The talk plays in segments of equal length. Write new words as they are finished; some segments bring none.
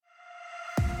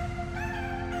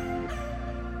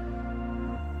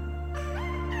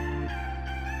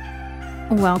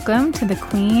Welcome to the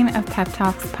Queen of Pep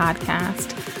Talks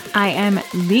podcast. I am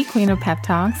the Queen of Pep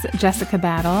Talks, Jessica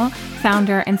Battle,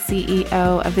 founder and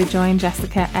CEO of the Join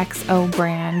Jessica XO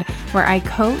brand, where I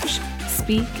coach,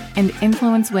 speak, and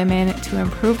influence women to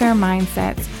improve their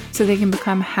mindsets so they can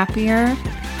become happier,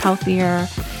 healthier,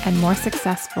 and more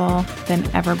successful than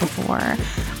ever before.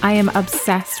 I am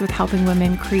obsessed with helping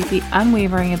women create the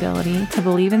unwavering ability to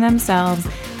believe in themselves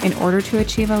in order to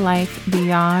achieve a life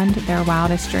beyond their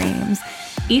wildest dreams.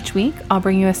 Each week, I'll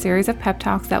bring you a series of pep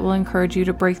talks that will encourage you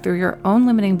to break through your own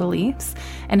limiting beliefs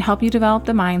and help you develop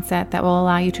the mindset that will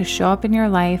allow you to show up in your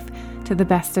life to the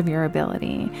best of your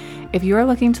ability. If you are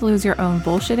looking to lose your own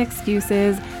bullshit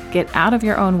excuses, get out of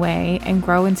your own way, and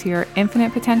grow into your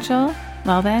infinite potential,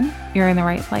 well then, you're in the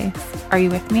right place. Are you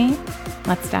with me?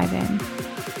 Let's dive in.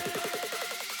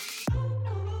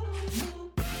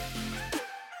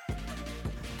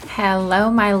 Hello,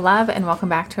 my love, and welcome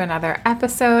back to another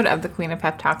episode of the Queen of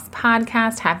Pep Talks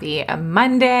podcast. Happy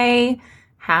Monday.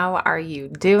 How are you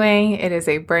doing? It is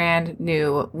a brand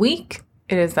new week.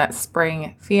 It is that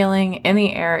spring feeling in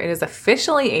the air. It is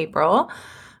officially April.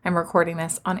 I'm recording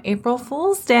this on April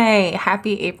Fool's Day.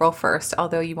 Happy April 1st,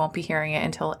 although you won't be hearing it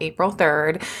until April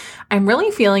 3rd. I'm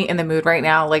really feeling in the mood right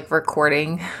now, like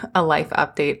recording a life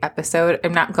update episode.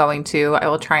 I'm not going to. I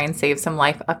will try and save some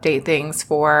life update things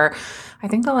for, I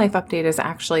think the life update is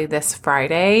actually this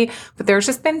Friday, but there's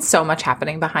just been so much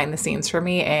happening behind the scenes for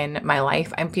me in my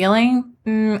life. I'm feeling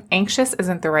anxious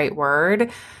isn't the right word.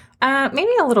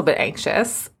 Maybe a little bit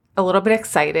anxious, a little bit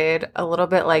excited, a little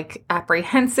bit like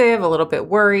apprehensive, a little bit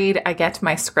worried. I get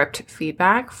my script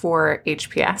feedback for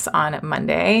HPS on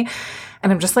Monday,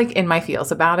 and I'm just like in my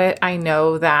feels about it. I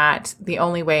know that the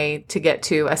only way to get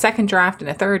to a second draft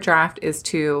and a third draft is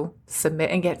to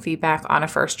submit and get feedback on a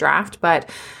first draft, but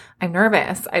I'm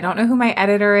nervous. I don't know who my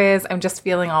editor is. I'm just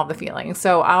feeling all the feelings.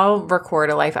 So I'll record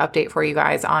a life update for you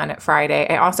guys on Friday.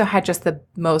 I also had just the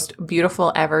most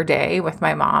beautiful ever day with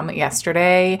my mom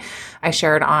yesterday. I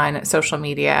shared on social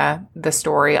media the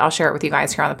story. I'll share it with you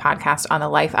guys here on the podcast on the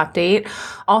life update.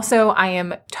 Also, I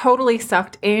am totally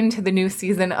sucked into the new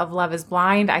season of Love is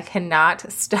Blind. I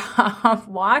cannot stop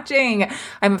watching.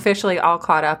 I'm officially all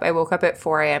caught up. I woke up at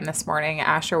 4 a.m. this morning.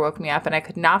 Asher woke me up and I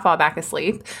could not fall back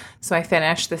asleep. So I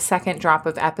finished the second drop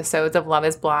of episodes of Love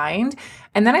is Blind.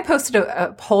 And then I posted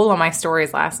a poll on my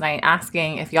stories last night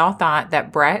asking if y'all thought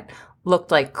that Brett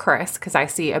looked like Chris, because I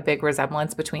see a big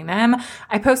resemblance between them.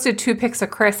 I posted 2 pics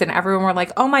of Chris and everyone were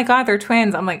like, oh my God, they're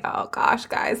twins. I'm like, oh gosh,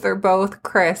 guys, they're both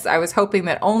Chris. I was hoping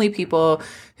that only people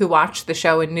who watched the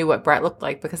show and knew what Brett looked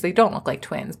like, because they don't look like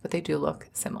twins, but they do look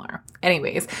similar.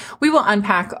 Anyways, we will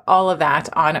unpack all of that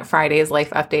on Friday's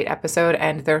Life Update episode,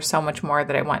 and there's so much more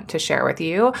that I want to share with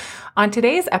you. On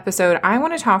today's episode, I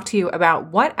want to talk to you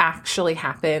about what actually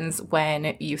happens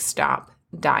when you stop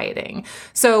dieting.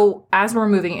 So as we're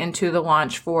moving into the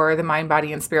launch for the Mind,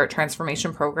 Body, and Spirit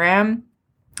Transformation Program,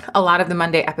 a lot of the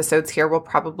Monday episodes here will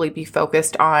probably be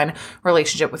focused on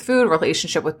relationship with food,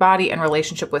 relationship with body, and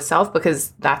relationship with self,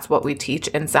 because that's what we teach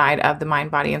inside of the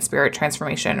Mind, Body, and Spirit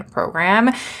Transformation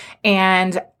Program.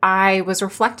 And I was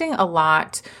reflecting a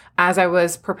lot as I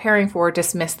was preparing for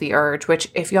Dismiss the Urge, which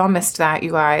if y'all missed that,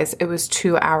 you guys, it was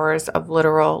 2 hours of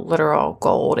literal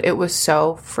gold. It was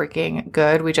so freaking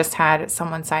good. We just had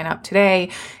someone sign up today.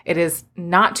 It is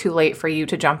not too late for you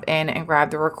to jump in and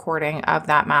grab the recording of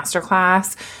that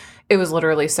masterclass. It was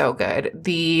literally so good.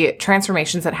 The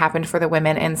transformations that happened for the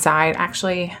women inside,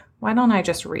 actually, why don't I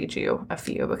just read you a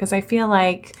few? Because I feel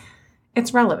like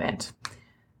it's relevant.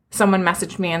 Someone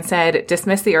messaged me and said,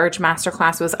 Dismiss the Urge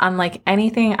Masterclass was unlike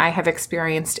anything I have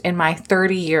experienced in my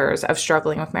 30 years of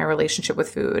struggling with my relationship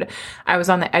with food. I was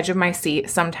on the edge of my seat,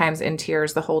 sometimes in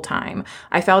tears the whole time.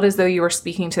 I felt as though you were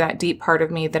speaking to that deep part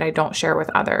of me that I don't share with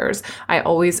others. I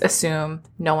always assume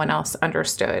no one else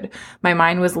understood. My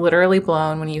mind was literally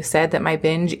blown when you said that my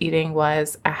binge eating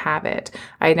was a habit.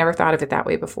 I had never thought of it that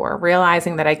way before,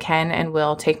 realizing that I can and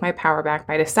will take my power back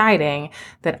by deciding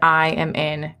that I am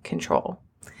in control.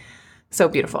 So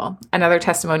beautiful. Another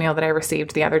testimonial that I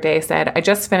received the other day said, I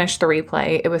just finished the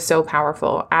replay. It was so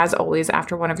powerful. As always,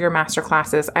 after one of your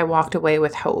masterclasses, I walked away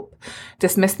with hope.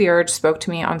 Dismiss the Urge spoke to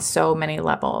me on so many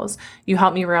levels. You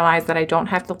helped me realize that I don't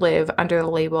have to live under the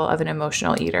label of an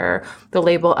emotional eater, the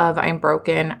label of I'm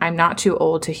broken. I'm not too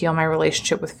old to heal my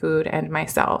relationship with food and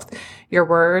myself. Your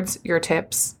words, your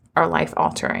tips, are life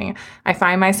altering. I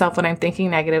find myself when I'm thinking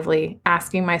negatively,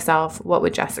 asking myself, what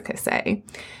would Jessica say?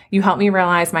 You help me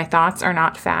realize my thoughts are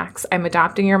not facts. I'm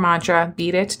adopting your mantra,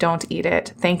 beat it, don't eat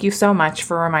it. Thank you so much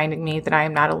for reminding me that I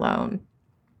am not alone.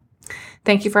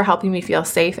 Thank you for helping me feel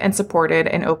safe and supported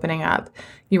and opening up.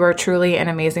 You are truly an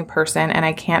amazing person, and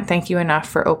I can't thank you enough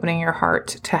for opening your heart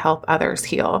to help others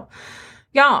heal.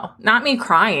 Y'all, not me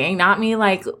crying, not me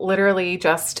like literally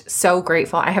just so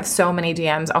grateful. I have so many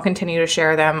DMs. I'll continue to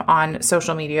share them on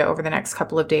social media over the next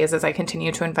couple of days as I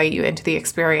continue to invite you into the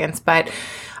experience. But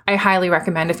I highly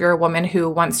recommend, if you're a woman who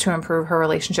wants to improve her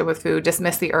relationship with food,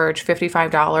 Dismiss the Urge,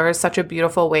 $55, such a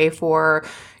beautiful way for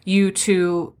you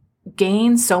to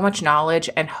gain so much knowledge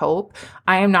and hope.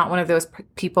 I am not one of those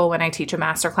people when I teach a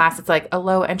masterclass, it's like a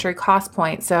low entry cost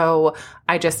point. So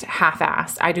I just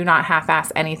half-ass. I do not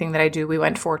half-ass anything that I do. We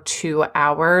went for 2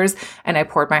 hours and I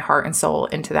poured my heart and soul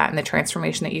into that. And the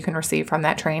transformation that you can receive from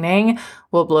that training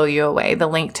will blow you away. The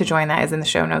link to join that is in the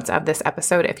show notes of this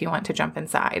episode if you want to jump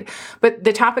inside. But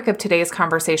the topic of today's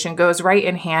conversation goes right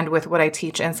in hand with what I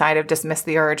teach inside of Dismiss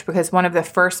the Urge, because one of the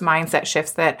first mindset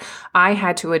shifts that I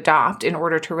had to adopt in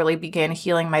order to really begin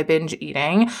healing my binge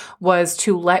eating was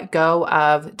to let go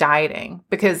of dieting,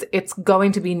 because it's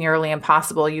going to be nearly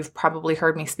impossible. You've probably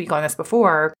heard me speak on this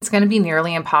before. It's going to be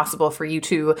nearly impossible for you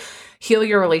to heal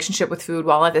your relationship with food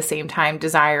while at the same time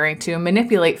desiring to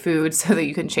manipulate food so that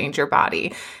you can change your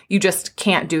body. You just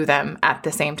can't do them at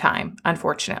the same time,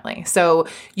 unfortunately. So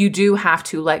you do have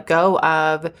to let go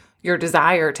of your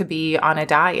desire to be on a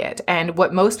diet. And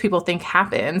what most people think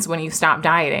happens when you stop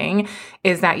dieting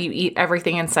is that you eat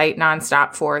everything in sight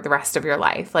nonstop for the rest of your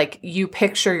life. Like, you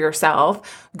picture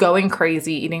yourself going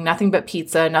crazy, eating nothing but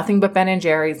pizza, nothing but Ben and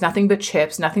Jerry's, nothing but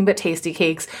chips, nothing but tasty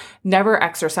cakes, never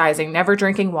exercising, never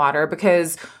drinking water,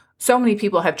 because so many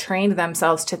people have trained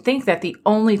themselves to think that the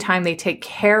only time they take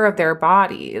care of their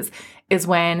bodies is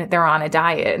when they're on a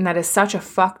diet. And that is such a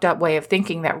fucked up way of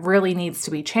thinking that really needs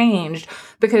to be changed,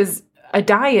 because a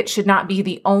diet should not be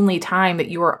the only time that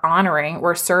you are honoring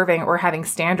or serving or having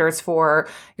standards for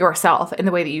yourself in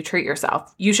the way that you treat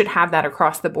yourself. You should have that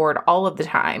across the board all of the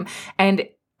time. And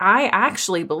I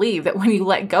actually believe that when you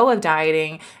let go of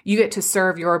dieting, you get to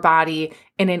serve your body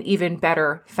in an even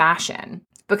better fashion.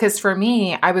 Because for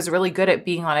me, I was really good at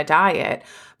being on a diet,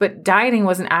 but dieting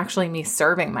wasn't actually me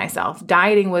serving myself.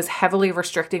 Dieting was heavily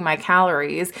restricting my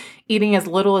calories, eating as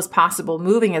little as possible,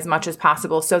 moving as much as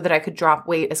possible so that I could drop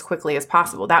weight as quickly as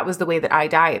possible. That was the way that I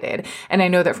dieted. And I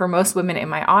know that for most women in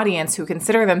my audience who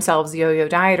consider themselves yo-yo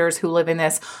dieters, who live in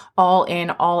this all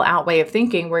in, all out way of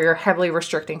thinking where you're heavily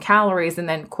restricting calories and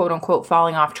then quote unquote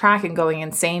falling off track and going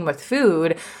insane with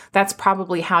food, that's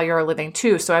probably how you're living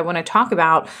too. So I want to talk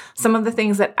about some of the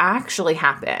things that actually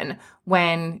happen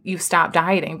when you stop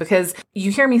dieting, because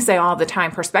you hear me say all the time,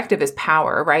 perspective is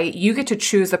power, right? You get to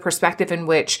choose the perspective in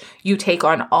which you take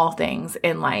on all things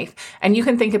in life. And you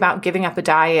can think about giving up a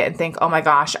diet and think, oh my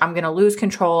gosh, I'm going to lose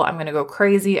control. I'm going to go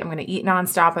crazy. I'm going to eat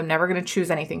nonstop. I'm never going to choose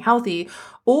anything healthy.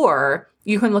 Or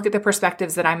you can look at the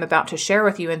perspectives that I'm about to share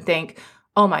with you and think,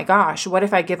 oh my gosh, what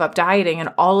if I give up dieting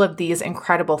and all of these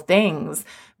incredible things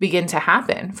begin to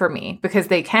happen for me? Because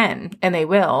they can and they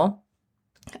will.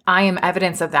 I am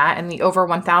evidence of that. And the over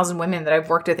 1,000 women that I've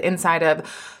worked with inside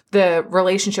of the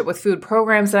relationship with food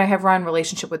programs that I have run,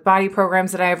 relationship with body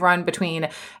programs that I have run, between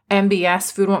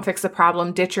MBS, Food Won't Fix the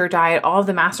Problem, Ditch Your Diet, all of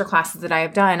the masterclasses that I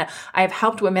have done, I have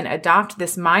helped women adopt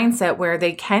this mindset where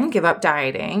they can give up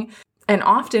dieting. And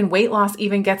often weight loss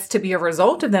even gets to be a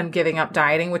result of them giving up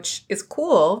dieting, which is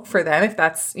cool for them if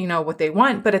that's, what they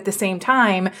want. But at the same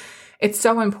time, it's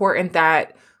so important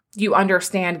that you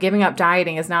understand giving up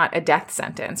dieting is not a death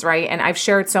sentence, right? And I've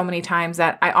shared so many times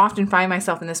that I often find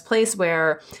myself in this place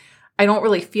where I don't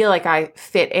really feel like I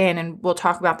fit in. And we'll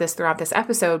talk about this throughout this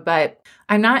episode, but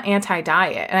I'm not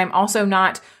anti-diet and I'm also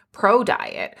not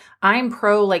pro-diet. I'm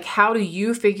pro, like, how do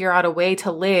you figure out a way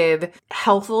to live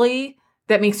healthily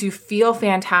that makes you feel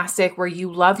fantastic, where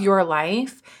you love your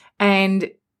life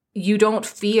and you don't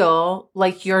feel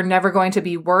like you're never going to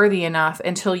be worthy enough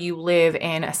until you live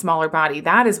in a smaller body.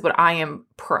 That is what I am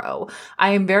pro. I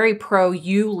am very pro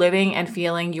you living and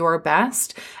feeling your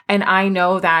best. And I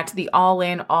know that the all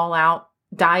in, all out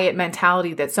diet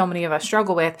mentality that so many of us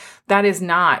struggle with, that is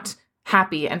not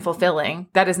happy and fulfilling.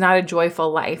 That is not a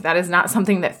joyful life. That is not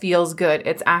something that feels good.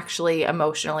 It's actually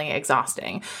emotionally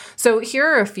exhausting. So here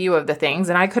are a few of the things,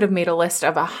 and I could have made a list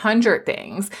of 100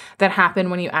 things that happen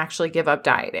when you actually give up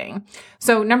dieting.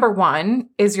 So number one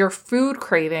is your food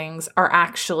cravings are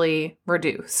actually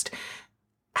reduced.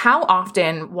 How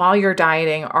often while you're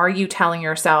dieting are you telling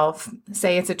yourself,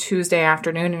 say it's a Tuesday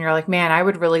afternoon and you're like, man, I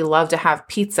would really love to have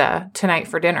pizza tonight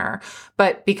for dinner.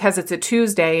 But because it's a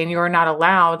Tuesday and you're not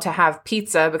allowed to have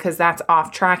pizza because that's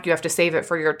off track, you have to save it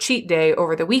for your cheat day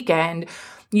over the weekend,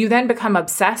 You then become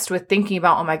obsessed with thinking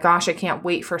about, oh my gosh, I can't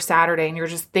wait for Saturday. And you're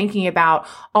just thinking about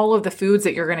all of the foods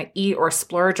that you're going to eat or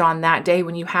splurge on that day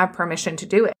when you have permission to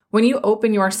do it. When you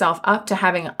open yourself up to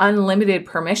having unlimited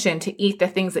permission to eat the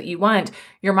things that you want,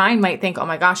 your mind might think, oh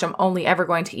my gosh, I'm only ever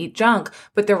going to eat junk.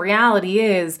 But the reality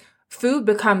is, food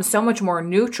becomes so much more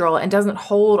neutral and doesn't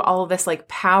hold all of this like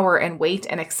power and weight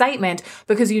and excitement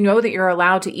because you know that you're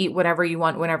allowed to eat whatever you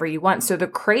want whenever you want. So the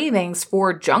cravings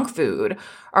for junk food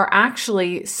are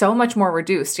actually so much more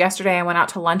reduced. Yesterday, I went out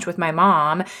to lunch with my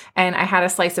mom and I had a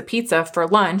slice of pizza for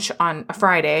lunch on a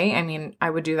Friday. I mean, I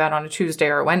would do that on a Tuesday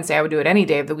or a Wednesday. I would do it any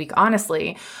day of the week,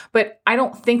 honestly. But I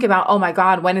don't think about, oh my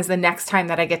God, when is the next time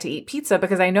that I get to eat pizza?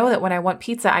 Because I know that when I want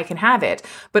pizza, I can have it.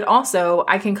 But also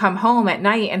I can come home at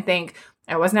night and think,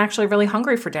 I wasn't actually really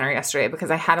hungry for dinner yesterday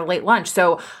because I had a late lunch.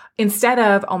 So instead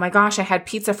of, oh my gosh, I had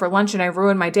pizza for lunch and I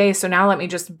ruined my day, so now let me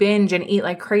just binge and eat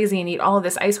like crazy and eat all of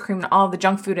this ice cream and all of the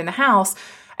junk food in the house,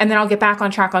 and then I'll get back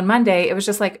on track on Monday. It was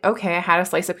just like, okay, I had a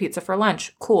slice of pizza for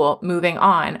lunch. Cool, moving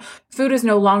on. Food is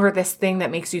no longer this thing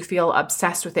that makes you feel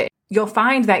obsessed with it. You'll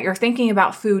find that you're thinking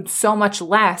about food so much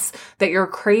less that your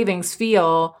cravings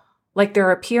feel like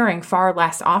they're appearing far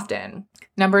less often.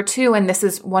 Number 2, and this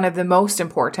is one of the most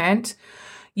important,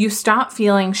 you stop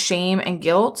feeling shame and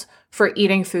guilt for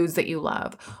eating foods that you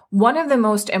love. One of the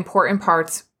most important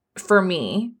parts for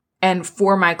me and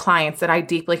for my clients that I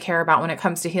deeply care about when it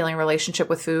comes to healing relationship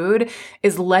with food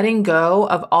is letting go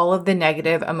of all of the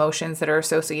negative emotions that are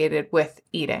associated with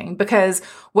eating. Because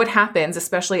what happens,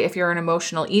 especially if you're an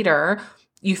emotional eater,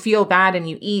 you feel bad and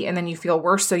you eat and then you feel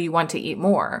worse, so you want to eat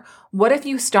more. What if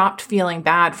you stopped feeling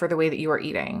bad for the way that you are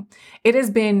eating? It has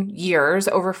been years,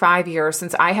 over 5 years,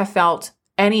 since I have felt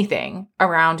anything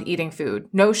around eating food.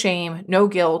 No shame, no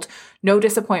guilt, no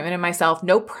disappointment in myself,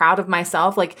 no proud of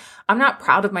myself. Like, I'm not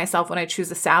proud of myself when I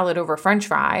choose a salad over French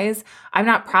fries. I'm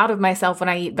not proud of myself when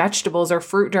I eat vegetables or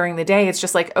fruit during the day. It's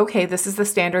just like, okay, this is the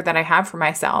standard that I have for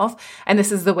myself, and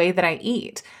this is the way that I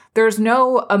eat. There's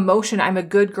no emotion, I'm a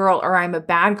good girl or I'm a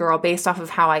bad girl based off of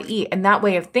how I eat. And that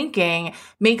way of thinking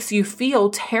makes you feel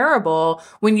terrible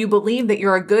when you believe that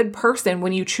you're a good person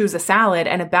when you choose a salad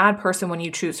and a bad person when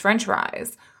you choose French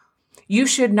fries. You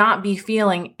should not be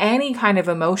feeling any kind of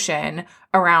emotion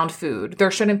around food. There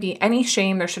shouldn't be any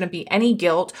shame. There shouldn't be any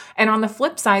guilt. And on the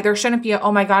flip side, there shouldn't be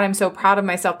oh my God, I'm so proud of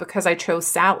myself because I chose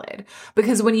salad.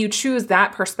 Because when you choose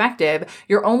that perspective,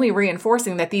 you're only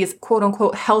reinforcing that these quote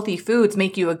unquote healthy foods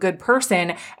make you a good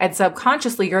person. And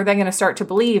subconsciously, you're then going to start to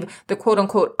believe the quote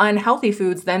unquote unhealthy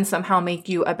foods then somehow make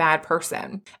you a bad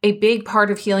person. A big part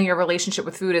of healing your relationship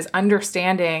with food is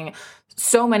understanding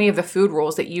so many of the food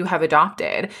rules that you have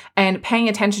adopted and paying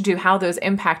attention to how those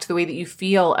impact the way that you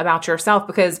feel about yourself,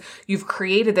 because you've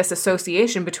created this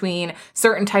association between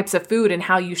certain types of food and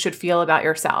how you should feel about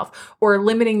yourself, or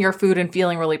limiting your food and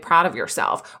feeling really proud of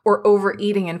yourself, or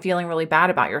overeating and feeling really bad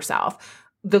about yourself.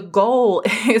 The goal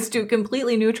is to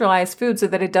completely neutralize food so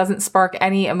that it doesn't spark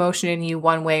any emotion in you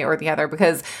one way or the other,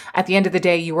 because at the end of the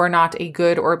day, you are not a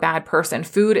good or bad person.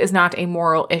 Food is not a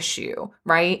moral issue,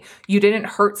 right? You didn't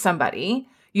hurt somebody.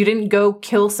 You didn't go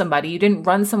kill somebody. You didn't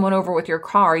run someone over with your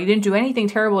car. You didn't do anything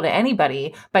terrible to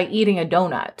anybody by eating a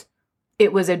donut.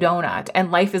 It was a donut,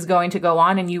 and life is going to go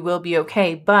on and you will be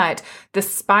okay. But the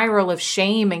spiral of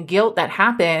shame and guilt that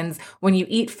happens when you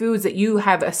eat foods that you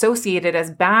have associated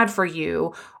as bad for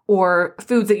you, or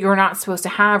foods that you're not supposed to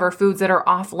have, or foods that are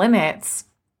off limits,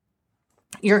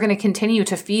 you're going to continue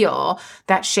to feel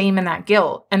that shame and that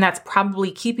guilt. And that's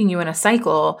probably keeping you in a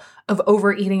cycle of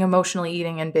overeating, emotionally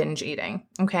eating, and binge eating.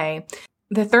 Okay.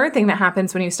 The third thing that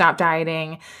happens when you stop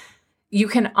dieting, you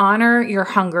can honor your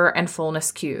hunger and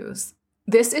fullness cues.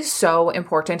 This is so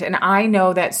important. And I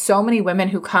know that so many women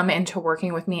who come into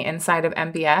working with me inside of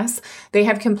MBS, they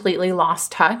have completely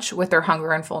lost touch with their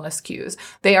hunger and fullness cues.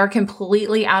 They are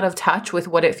completely out of touch with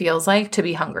what it feels like to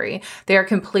be hungry. They are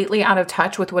completely out of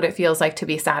touch with what it feels like to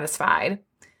be satisfied.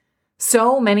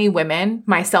 So many women,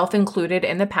 myself included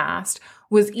in the past,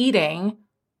 was eating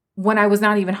when I was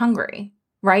not even hungry.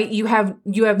 Right? You have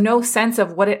no sense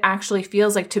of what it actually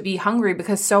feels like to be hungry,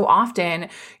 because so often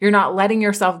you're not letting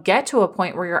yourself get to a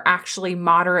point where you're actually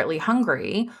moderately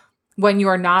hungry when you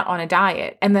are not on a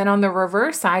diet. And then on the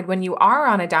reverse side, when you are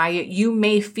on a diet, you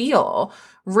may feel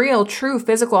real, true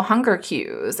physical hunger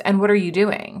cues. And what are you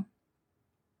doing?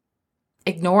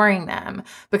 Ignoring them,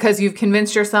 because you've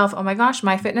convinced yourself, oh my gosh,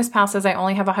 MyFitnessPal says I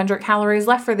only have 100 calories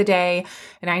left for the day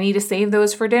and I need to save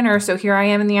those for dinner. So here I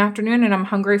am in the afternoon and I'm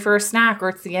hungry for a snack, or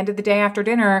it's the end of the day after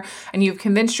dinner and you've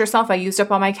convinced yourself I used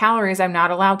up all my calories, I'm not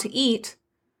allowed to eat.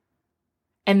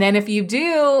 And then if you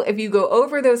go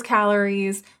over those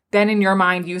calories, then in your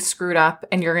mind, you screwed up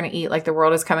and you're going to eat like the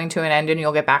world is coming to an end and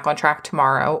you'll get back on track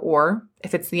tomorrow. Or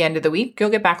if it's the end of the week, you'll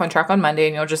get back on track on Monday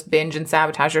and you'll just binge and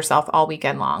sabotage yourself all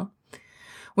weekend long.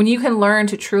 When you can learn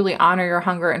to truly honor your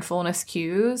hunger and fullness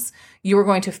cues, you are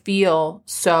going to feel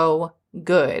so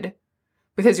good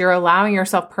because you're allowing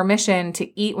yourself permission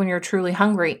to eat when you're truly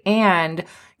hungry, and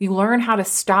you learn how to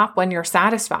stop when you're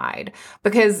satisfied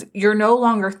because you're no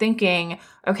longer thinking,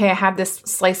 okay, I have this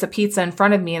slice of pizza in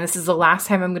front of me and this is the last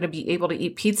time I'm going to be able to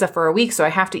eat pizza for a week. So I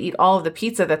have to eat all of the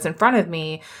pizza that's in front of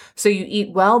me. So you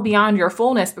eat well beyond your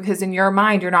fullness because in your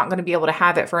mind, you're not going to be able to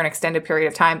have it for an extended period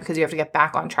of time because you have to get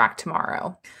back on track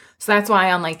tomorrow. So that's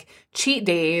why on like cheat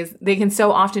days, they can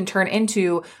so often turn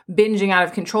into binging out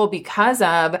of control because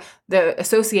of the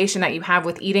association that you have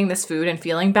with eating this food and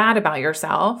feeling bad about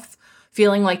yourself,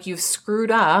 feeling like you've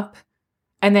screwed up,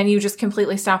 and then you just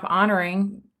completely stop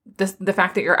honoring the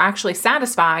fact that you're actually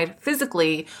satisfied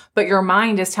physically, but your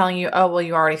mind is telling you, oh, well,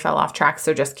 you already fell off track,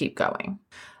 so just keep going.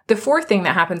 The fourth thing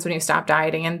that happens when you stop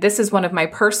dieting, and this is one of my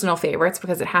personal favorites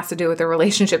because it has to do with the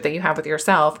relationship that you have with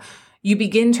yourself, you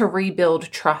begin to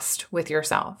rebuild trust with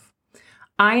yourself.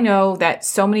 I know that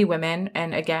so many women,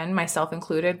 and again, myself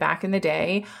included back in the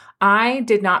day, I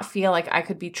did not feel like I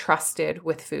could be trusted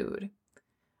with food.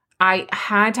 I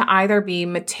had to either be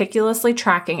meticulously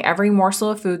tracking every morsel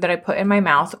of food that I put in my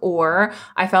mouth, or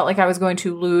I felt like I was going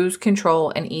to lose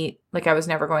control and eat like I was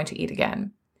never going to eat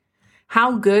again.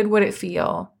 How good would it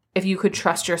feel if you could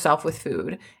trust yourself with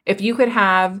food? If you could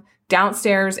have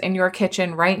downstairs in your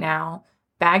kitchen right now,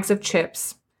 bags of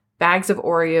chips, bags of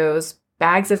Oreos,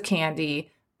 bags of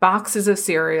candy, boxes of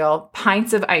cereal,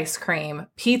 pints of ice cream,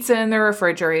 pizza in the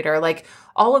refrigerator, like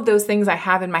all of those things I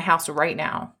have in my house right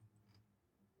now.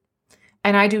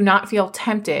 And I do not feel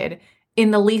tempted in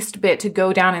the least bit to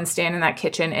go down and stand in that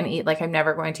kitchen and eat like I'm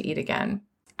never going to eat again.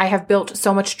 I have built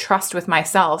so much trust with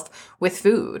myself with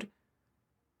food,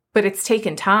 but it's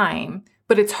taken time.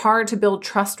 But it's hard to build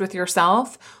trust with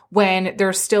yourself when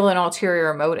there's still an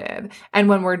ulterior motive. And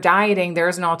when we're dieting,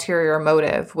 there's an ulterior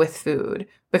motive with food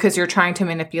because you're trying to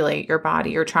manipulate your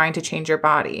body. You're trying to change your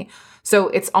body. So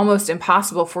it's almost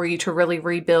impossible for you to really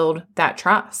rebuild that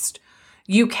trust.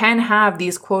 You can have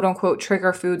these quote unquote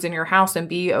trigger foods in your house and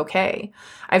be okay.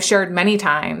 I've shared many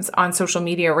times on social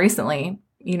media recently,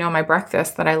 you know, my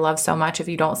breakfast that I love so much. If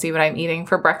you don't see what I'm eating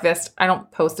for breakfast, I don't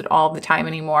post it all the time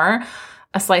anymore.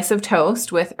 A slice of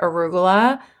toast with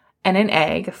arugula and an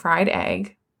egg, a fried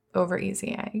egg, over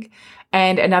easy egg,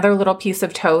 and another little piece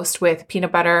of toast with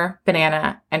peanut butter,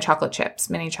 banana, and chocolate chips,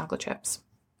 mini chocolate chips.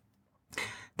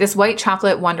 This white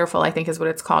chocolate wonderful, I think is what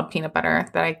it's called, peanut butter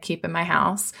that I keep in my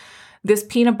house. This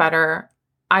peanut butter,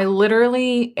 I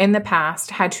literally in the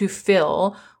past had to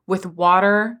fill with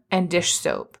water and dish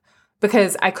soap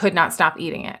because I could not stop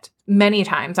eating it. Many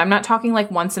times. I'm not talking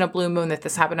like once in a blue moon that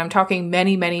this happened. I'm talking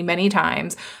many, many, many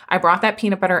times. I brought that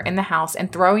peanut butter in the house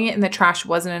and throwing it in the trash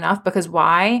wasn't enough because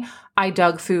why? I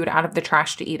dug food out of the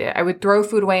trash to eat it. I would throw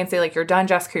food away and say like, you're done,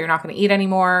 Jessica, you're not going to eat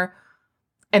anymore.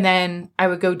 And then I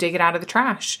would go dig it out of the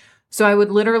trash. So I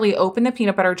would literally open the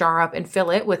peanut butter jar up and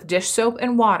fill it with dish soap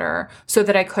and water so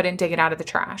that I couldn't dig it out of the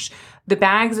trash. The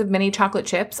bags of mini chocolate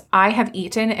chips, I have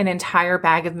eaten an entire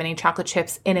bag of mini chocolate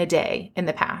chips in a day in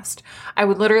the past. I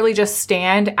would literally just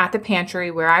stand at the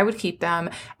pantry where I would keep them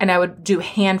and I would do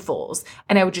handfuls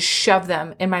and I would just shove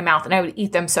them in my mouth and I would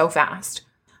eat them so fast.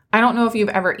 I don't know if you've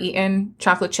ever eaten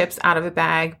chocolate chips out of a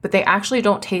bag, but they actually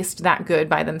don't taste that good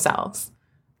by themselves.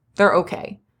 They're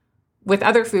okay. With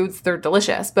other foods, they're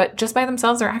delicious, but just by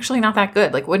themselves, they're actually not that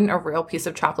good. Like, wouldn't a real piece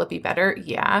of chocolate be better?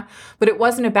 Yeah. But it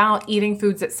wasn't about eating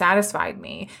foods that satisfied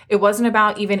me. It wasn't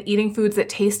about even eating foods that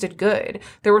tasted good.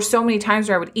 There were so many times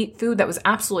where I would eat food that was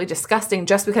absolutely disgusting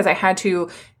just because I had to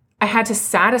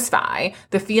satisfy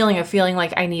the feeling of feeling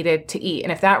like I needed to eat.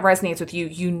 And if that resonates with you,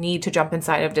 you need to jump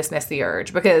inside of Dismiss the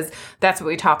Urge because that's what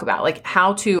we talk about, like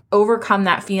how to overcome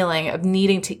that feeling of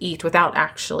needing to eat without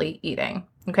actually eating.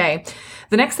 Okay.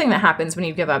 The next thing that happens when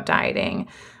you give up dieting,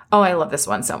 oh, I love this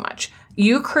one so much.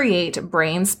 You create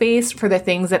brain space for the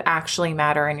things that actually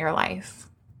matter in your life.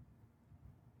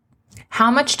 How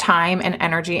much time and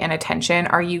energy and attention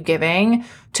are you giving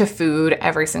to food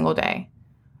every single day?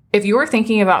 If you are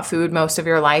thinking about food most of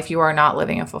your life, you are not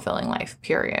living a fulfilling life,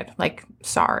 period. Like,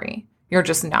 sorry. You're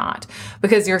just not,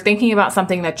 because you're thinking about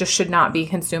something that just should not be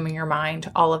consuming your mind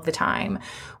all of the time.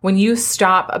 When you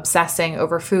stop obsessing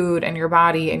over food and your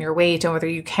body and your weight and whether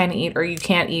you can eat or you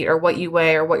can't eat or what you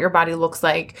weigh or what your body looks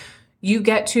like, you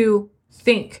get to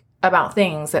think about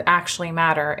things that actually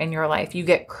matter in your life. You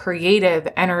get creative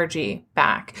energy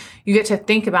back. You get to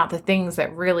think about the things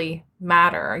that really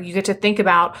matter. You get to think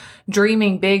about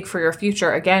dreaming big for your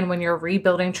future. Again, when you're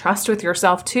rebuilding trust with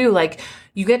yourself too, like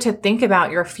you get to think about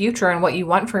your future and what you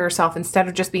want for yourself instead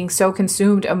of just being so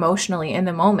consumed emotionally in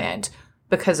the moment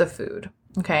because of food.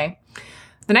 Okay.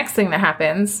 The next thing that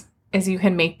happens is you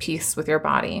can make peace with your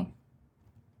body.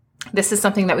 This is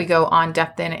something that we go on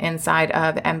depth in inside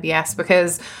of MBS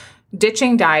because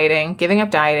ditching dieting, giving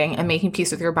up dieting, and making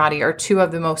peace with your body are two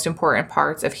of the most important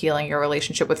parts of healing your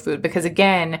relationship with food. Because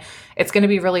again, it's going to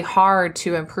be really hard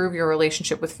to improve your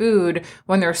relationship with food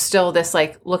when there's still this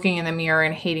like looking in the mirror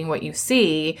and hating what you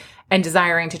see and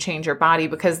desiring to change your body,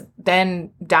 because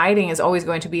then dieting is always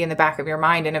going to be in the back of your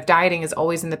mind. And if dieting is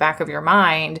always in the back of your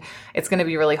mind, it's going to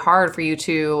be really hard for you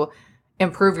to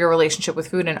improve your relationship with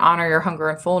food and honor your hunger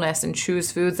and fullness and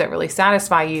choose foods that really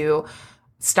satisfy you.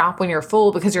 Stop when you're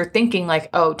full because you're thinking like,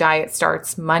 oh, diet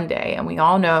starts Monday. And we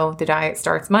all know the diet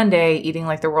starts Monday, eating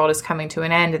like the world is coming to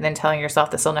an end and then telling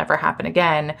yourself this will never happen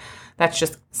again. That's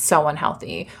just so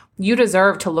unhealthy. You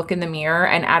deserve to look in the mirror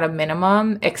and at a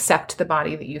minimum, accept the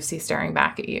body that you see staring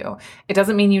back at you. It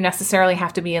doesn't mean you necessarily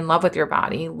have to be in love with your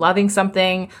body. Loving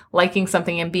something, liking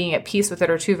something, and being at peace with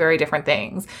it are two very different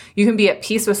things. You can be at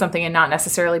peace with something and not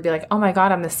necessarily be like, oh my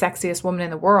God, I'm the sexiest woman in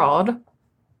the world.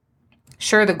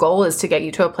 Sure, the goal is to get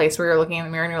you to a place where you're looking in the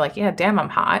mirror and you're like, yeah, damn, I'm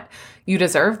hot. You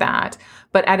deserve that.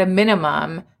 But at a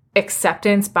minimum,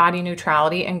 acceptance, body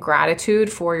neutrality, and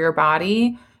gratitude for your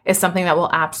body is something that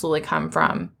will absolutely come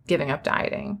from giving up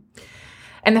dieting.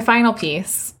 And the final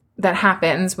piece that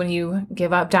happens when you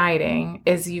give up dieting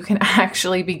is you can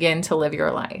actually begin to live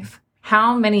your life.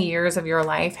 How many years of your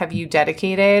life have you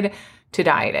dedicated to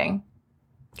dieting?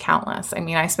 Countless. I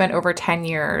mean, I spent over 10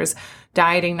 years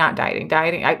dieting.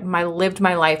 I lived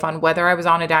my life on whether I was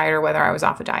on a diet or whether I was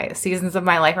off a diet. Seasons of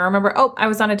my life, I remember, oh, I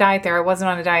was on a diet there. I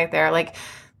wasn't on a diet there. Like,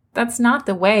 that's not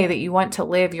the way that you want to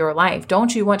live your life.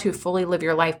 Don't you want to fully live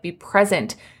your life? Be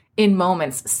present in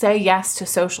moments. Say yes to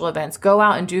social events. Go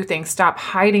out and do things. Stop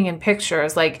hiding in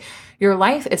pictures. Like, your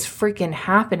life is freaking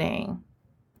happening.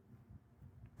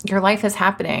 Your life is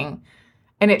happening.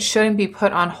 And it shouldn't be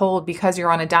put on hold because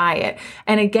you're on a diet.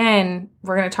 And again,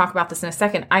 we're going to talk about this in a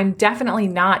second. I'm definitely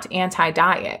not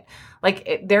anti-diet.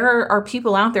 Like, there are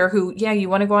people out there who, yeah, you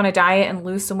want to go on a diet and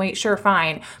lose some weight, sure,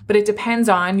 fine. But it depends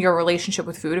on your relationship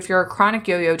with food. If you're a chronic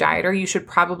yo-yo dieter, you should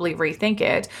probably rethink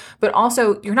it. But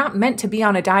also, you're not meant to be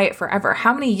on a diet forever.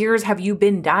 How many years have you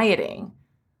been dieting?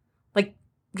 Like,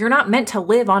 you're not meant to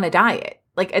live on a diet.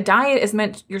 Like, a diet is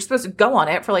meant, you're supposed to go on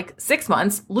it for like 6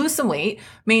 months, lose some weight,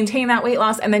 maintain that weight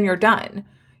loss, and then you're done.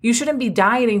 You shouldn't be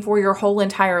dieting for your whole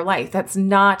entire life. That's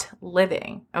not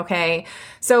living, okay?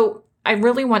 So I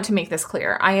really want to make this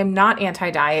clear. I am not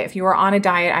anti-diet. If you are on a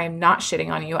diet, I am not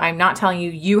shitting on you. I'm not telling you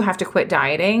you have to quit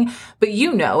dieting, but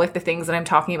you know if the things that I'm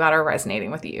talking about are resonating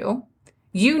with you.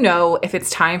 You know if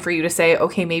it's time for you to say,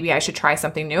 okay, maybe I should try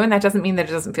something new. And that doesn't mean that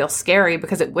it doesn't feel scary,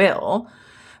 because it will.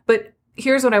 But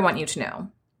here's what I want you to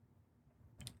know.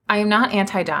 I am not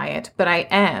anti-diet, but I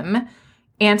am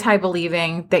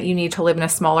anti-believing that you need to live in a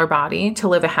smaller body to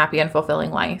live a happy and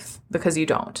fulfilling life, because you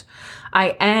don't.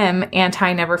 I am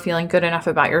anti-never feeling good enough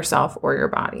about yourself or your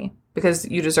body, because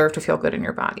you deserve to feel good in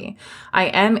your body. I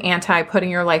am anti-putting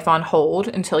your life on hold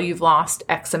until you've lost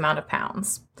X amount of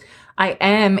pounds. I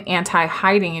am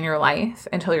anti-hiding in your life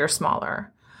until you're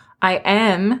smaller. I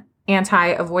am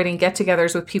anti-avoiding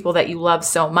get-togethers with people that you love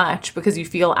so much because you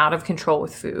feel out of control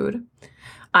with food.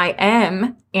 I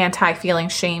am anti-feeling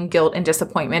shame, guilt, and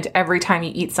disappointment every time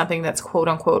you eat something that's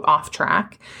quote-unquote off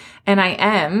track. And I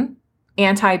am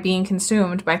anti-being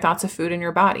consumed by thoughts of food in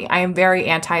your body. I am very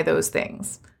anti those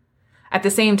things. At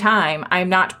the same time, I'm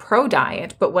not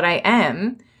pro-diet, but what I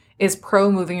am is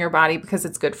pro-moving your body because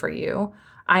it's good for you.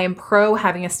 I am pro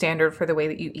having a standard for the way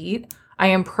that you eat. I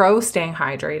am pro staying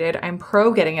hydrated. I'm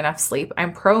pro getting enough sleep.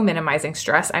 I'm pro minimizing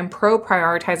stress. I'm pro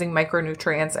prioritizing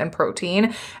micronutrients and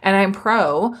protein. And I'm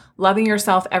pro loving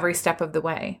yourself every step of the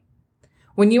way.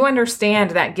 When you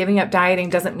understand that giving up dieting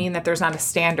doesn't mean that there's not a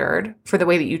standard for the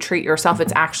way that you treat yourself,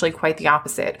 it's actually quite the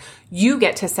opposite. You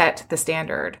get to set the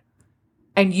standard.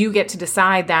 And you get to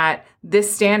decide that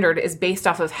this standard is based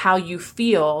off of how you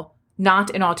feel,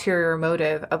 not an ulterior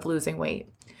motive of losing weight.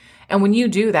 And when you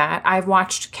do that, I've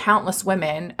watched countless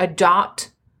women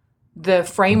adopt the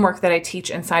framework that I teach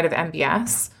inside of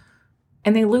MBS,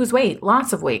 and they lose weight,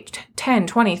 lots of weight, 10,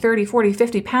 20, 30, 40,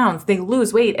 50 pounds. They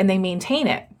lose weight and they maintain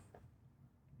it,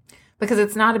 because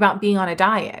it's not about being on a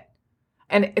diet.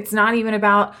 And it's not even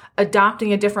about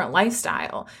adopting a different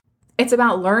lifestyle. It's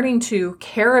about learning to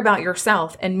care about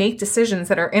yourself and make decisions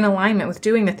that are in alignment with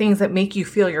doing the things that make you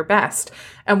feel your best.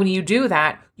 And when you do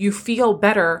that, you feel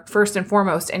better first and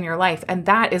foremost in your life. And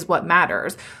that is what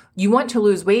matters. You want to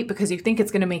lose weight because you think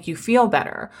it's going to make you feel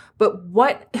better.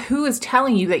 But who is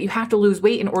telling you that you have to lose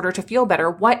weight in order to feel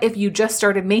better? What if you just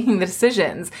started making the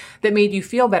decisions that made you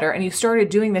feel better and you started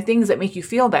doing the things that make you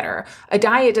feel better? A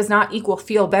diet does not equal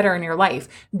feel better in your life.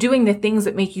 Doing the things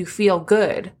that make you feel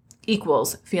good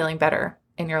equals feeling better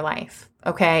in your life.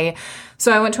 Okay.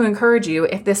 So I want to encourage you,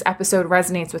 if this episode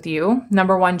resonates with you,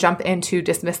 number one, jump into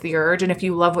Dismiss the Urge. And if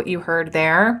you love what you heard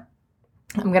there,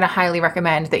 I'm going to highly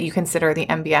recommend that you consider the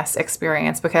MBS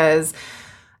experience, because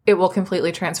it will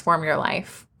completely transform your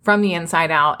life from the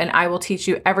inside out. And I will teach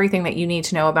you everything that you need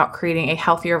to know about creating a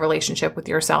healthier relationship with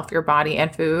yourself, your body,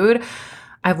 and food.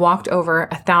 I've walked over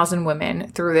 1,000 women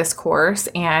through this course,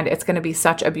 and it's going to be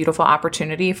such a beautiful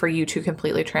opportunity for you to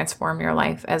completely transform your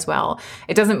life as well.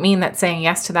 It doesn't mean that saying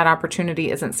yes to that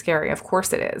opportunity isn't scary. Of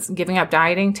course it is. Giving up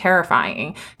dieting,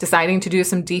 terrifying. Deciding to do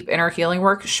some deep inner healing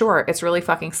work, sure, it's really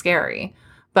fucking scary.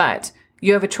 But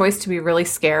you have a choice to be really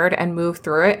scared and move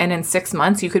through it. And in 6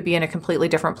 months, you could be in a completely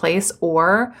different place,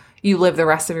 or you live the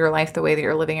rest of your life the way that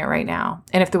you're living it right now.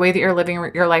 And if the way that you're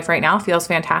living your life right now feels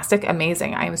fantastic,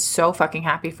 amazing. I am so fucking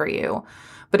happy for you.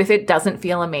 But if it doesn't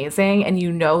feel amazing and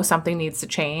you know something needs to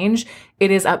change,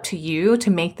 it is up to you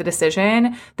to make the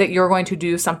decision that you're going to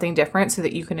do something different so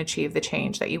that you can achieve the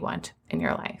change that you want in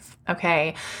your life.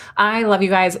 Okay. I love you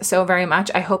guys so very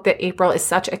much. I hope that April is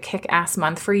such a kick-ass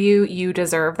month for you. You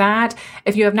deserve that.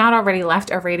 If you have not already left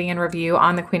a rating and review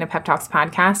on the Queen of Pep Talks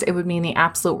podcast, it would mean the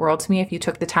absolute world to me if you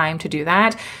took the time to do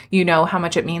that. You know how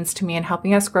much it means to me in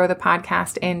helping us grow the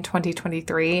podcast in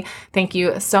 2023. Thank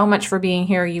you so much for being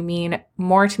here. You mean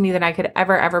more to me than I could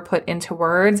ever put into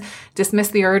words. Dismiss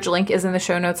the Urge link is in the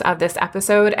show notes of this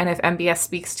episode. And if MBS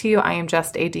speaks to you, I am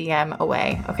just a DM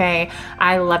away. Okay.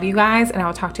 I love you guys, and I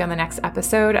will talk to you on the next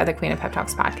episode of the Queen of Pep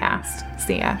Talks podcast.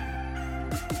 See ya.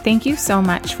 Thank you so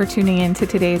much for tuning in to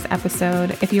today's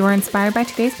episode. If you were inspired by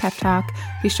today's pep talk,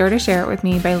 be sure to share it with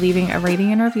me by leaving a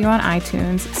rating and review on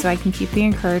iTunes so I can keep the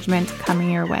encouragement coming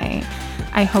your way.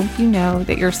 I hope you know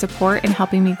that your support in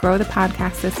helping me grow the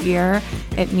podcast this year,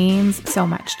 it means so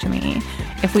much to me.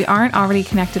 If we aren't already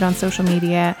connected on social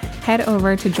media, head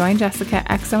over to Join Jessica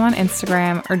XO on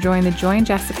Instagram or join the Join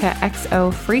Jessica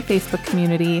XO free Facebook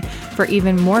community for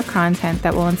even more content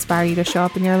that will inspire you to show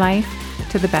up in your life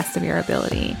to the best of your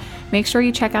ability. Make sure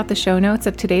you check out the show notes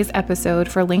of today's episode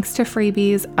for links to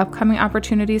freebies, upcoming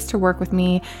opportunities to work with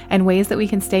me, and ways that we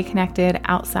can stay connected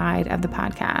outside of the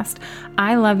podcast.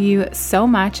 I love you so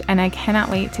much, and I cannot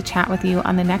wait to chat with you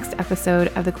on the next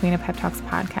episode of the Queen of Pep Talks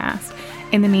podcast.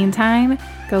 In the meantime,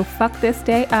 go fuck this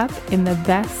day up in the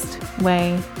best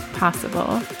way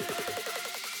possible.